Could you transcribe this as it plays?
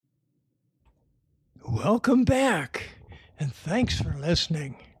Welcome back, and thanks for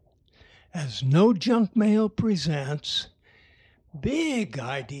listening. As No Junk Mail presents Big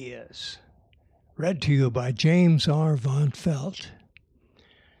Ideas, read to you by James R. Von Felt.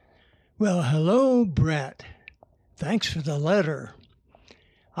 Well, hello, Brett. Thanks for the letter.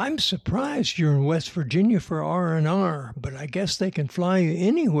 I'm surprised you're in West Virginia for R&R, but I guess they can fly you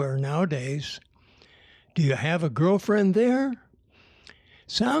anywhere nowadays. Do you have a girlfriend there?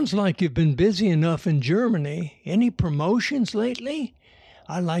 Sounds like you've been busy enough in Germany. Any promotions lately?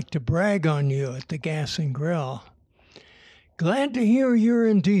 I like to brag on you at the Gas and Grill. Glad to hear you're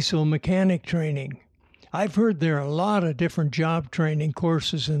in diesel mechanic training. I've heard there are a lot of different job training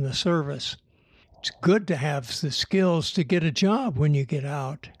courses in the service. It's good to have the skills to get a job when you get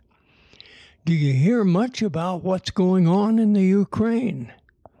out. Do you hear much about what's going on in the Ukraine?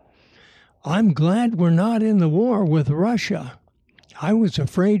 I'm glad we're not in the war with Russia. I was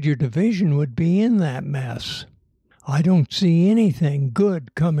afraid your division would be in that mess. I don't see anything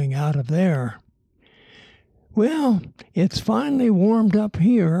good coming out of there. Well, it's finally warmed up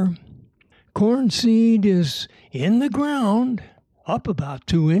here. Corn seed is in the ground, up about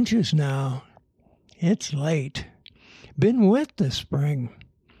 2 inches now. It's late. Been wet this spring.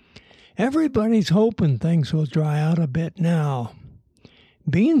 Everybody's hoping things will dry out a bit now.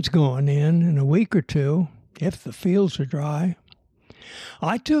 Beans going in a week or two, if the fields are dry.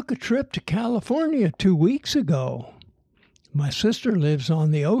 I took a trip to California 2 weeks ago. My sister lives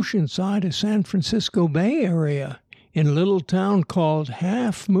on the ocean side of San Francisco Bay Area in a little town called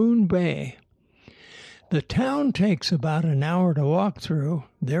Half Moon Bay. The town takes about an hour to walk through.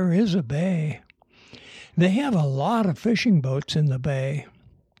 There is a bay. They have a lot of fishing boats in the bay.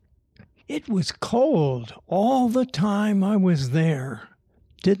 It was cold all the time I was there.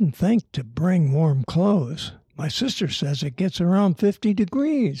 Didn't think to bring warm clothes. My sister says it gets around 50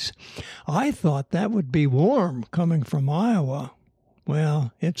 degrees. I thought that would be warm coming from Iowa.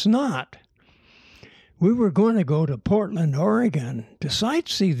 Well, it's not. We were going to go to Portland, Oregon to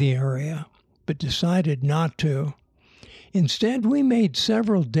sightsee the area, but decided not to. Instead, we made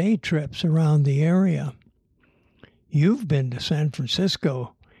several day trips around the area. You've been to San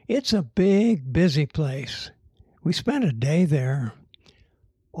Francisco. It's a big, busy place. We spent a day there.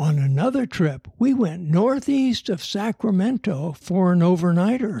 On another trip, we went northeast of Sacramento for an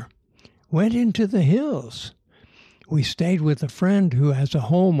overnighter. Went into the hills. We stayed with a friend who has a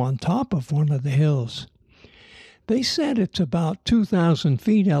home on top of one of the hills. They said it's about 2,000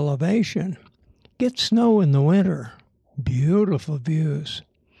 feet elevation. Gets snow in the winter. Beautiful views.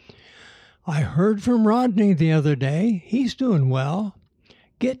 I heard from Rodney the other day. He's doing well.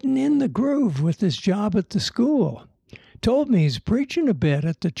 Getting in the groove with his job at the school. Told me he's preaching a bit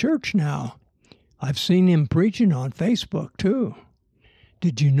at the church now. I've seen him preaching on Facebook, too.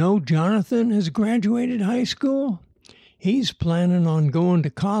 Did you know Jonathan has graduated high school? He's planning on going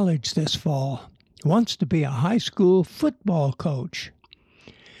to college this fall. Wants to be a high school football coach.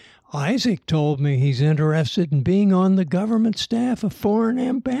 Isaac told me he's interested in being on the government staff of foreign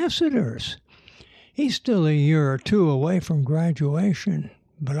ambassadors. He's still a year or two away from graduation,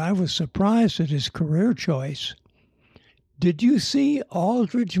 but I was surprised at his career choice. Did you see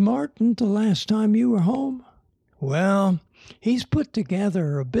Aldridge Martin the last time you were home? Well, he's put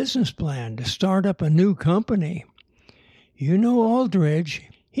together a business plan to start up a new company. You know Aldridge,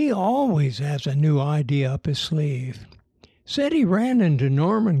 he always has a new idea up his sleeve. Said he ran into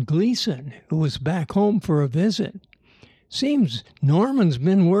Norman Gleason, who was back home for a visit. Seems Norman's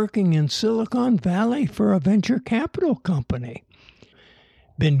been working in Silicon Valley for a venture capital company.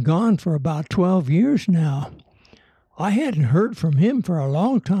 Been gone for about 12 years now. I hadn't heard from him for a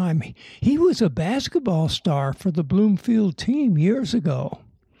long time. He was a basketball star for the Bloomfield team years ago.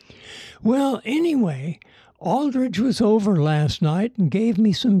 Well, anyway, Aldridge was over last night and gave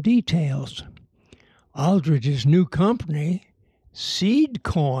me some details. Aldridge's new company,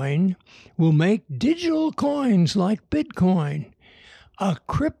 Seedcoin, will make digital coins like Bitcoin. A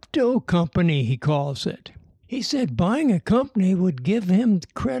crypto company, he calls it. He said buying a company would give him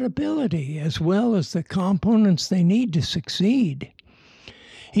credibility as well as the components they need to succeed.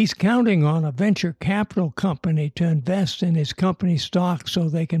 He's counting on a venture capital company to invest in his company stock so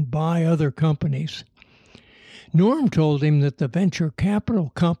they can buy other companies. Norm told him that the venture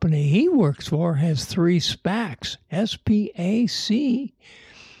capital company he works for has 3 SPACs, S-P-A-C,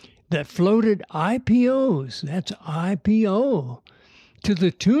 that floated IPOs, that's IPO, to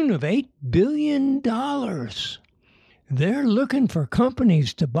the tune of $8 billion. They're looking for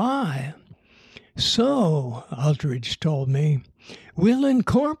companies to buy. So, Aldridge told me, we'll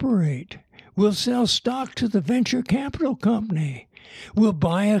incorporate. We'll sell stock to the venture capital company. We'll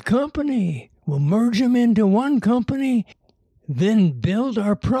buy a company. We'll merge them into one company, then build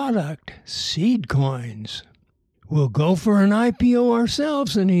our product, seed coins. We'll go for an IPO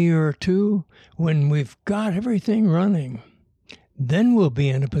ourselves in a year or two when we've got everything running. Then we'll be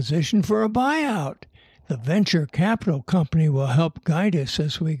in a position for a buyout. The venture capital company will help guide us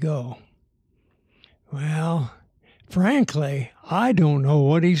as we go. Well, frankly, I don't know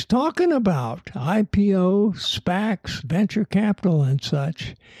what he's talking about. IPO, SPACs, venture capital and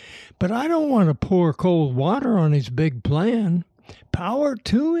such. But I don't want to pour cold water on his big plan. Power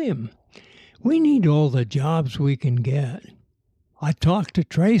to him. We need all the jobs we can get. I talked to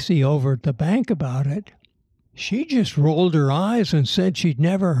Tracy over at the bank about it. She just rolled her eyes and said she'd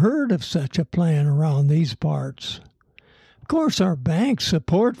never heard of such a plan around these parts. Of course, our banks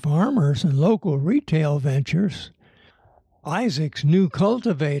support farmers and local retail ventures. Isaac's new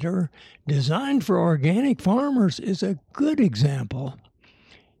cultivator, designed for organic farmers, is a good example.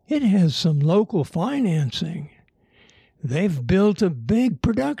 It has some local financing. They've built a big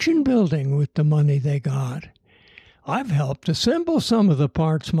production building with the money they got. I've helped assemble some of the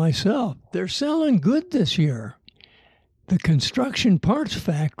parts myself. They're selling good this year. The construction parts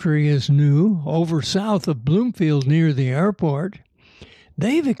factory is new, over south of Bloomfield near the airport.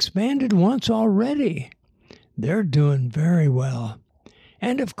 They've expanded once already. They're doing very well.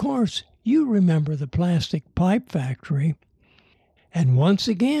 And of course, you remember the plastic pipe factory. And once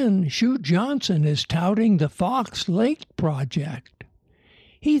again, Shu Johnson is touting the Fox Lake project.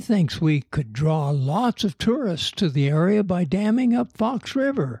 He thinks we could draw lots of tourists to the area by damming up Fox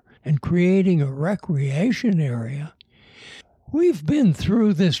River and creating a recreation area. We've been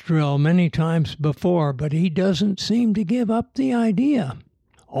through this drill many times before, but he doesn't seem to give up the idea.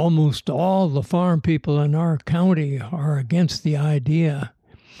 Almost all the farm people in our county are against the idea.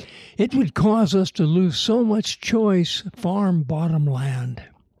 It would cause us to lose so much choice farm bottomland.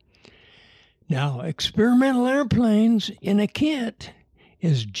 Now, experimental airplanes in a kit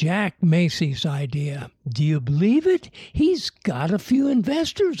is Jack Macy's idea. Do you believe it? He's got a few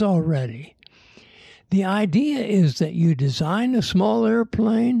investors already. The idea is that you design a small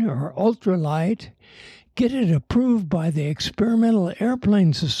airplane or ultralight, get it approved by the Experimental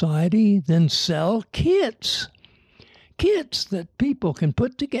Airplane Society, then sell kits. Kits that people can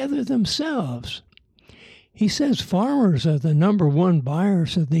put together themselves. He says farmers are the number one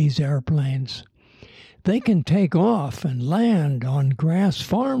buyers of these airplanes. They can take off and land on grass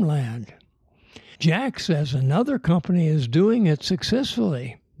farmland. Jack says another company is doing it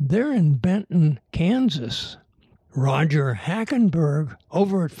successfully. They're in Benton, Kansas. Roger Hackenberg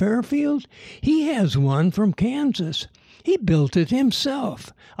over at Fairfield, he has one from Kansas. He built it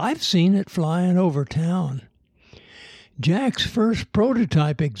himself. I've seen it flying over town. Jack's first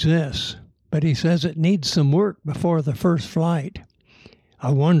prototype exists, but he says it needs some work before the first flight.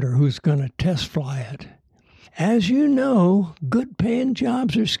 I wonder who's going to test fly it. As you know, good-paying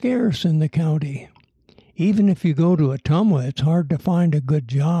jobs are scarce in the county. Even if you go to Ottumwa, it's hard to find a good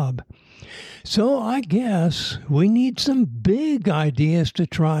job. So I guess we need some big ideas to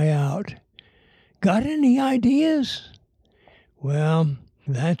try out. Got any ideas? Well,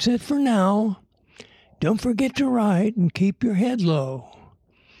 that's it for now. Don't forget to write and keep your head low.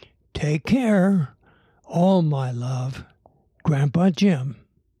 Take care. All my love. Grandpa Jim.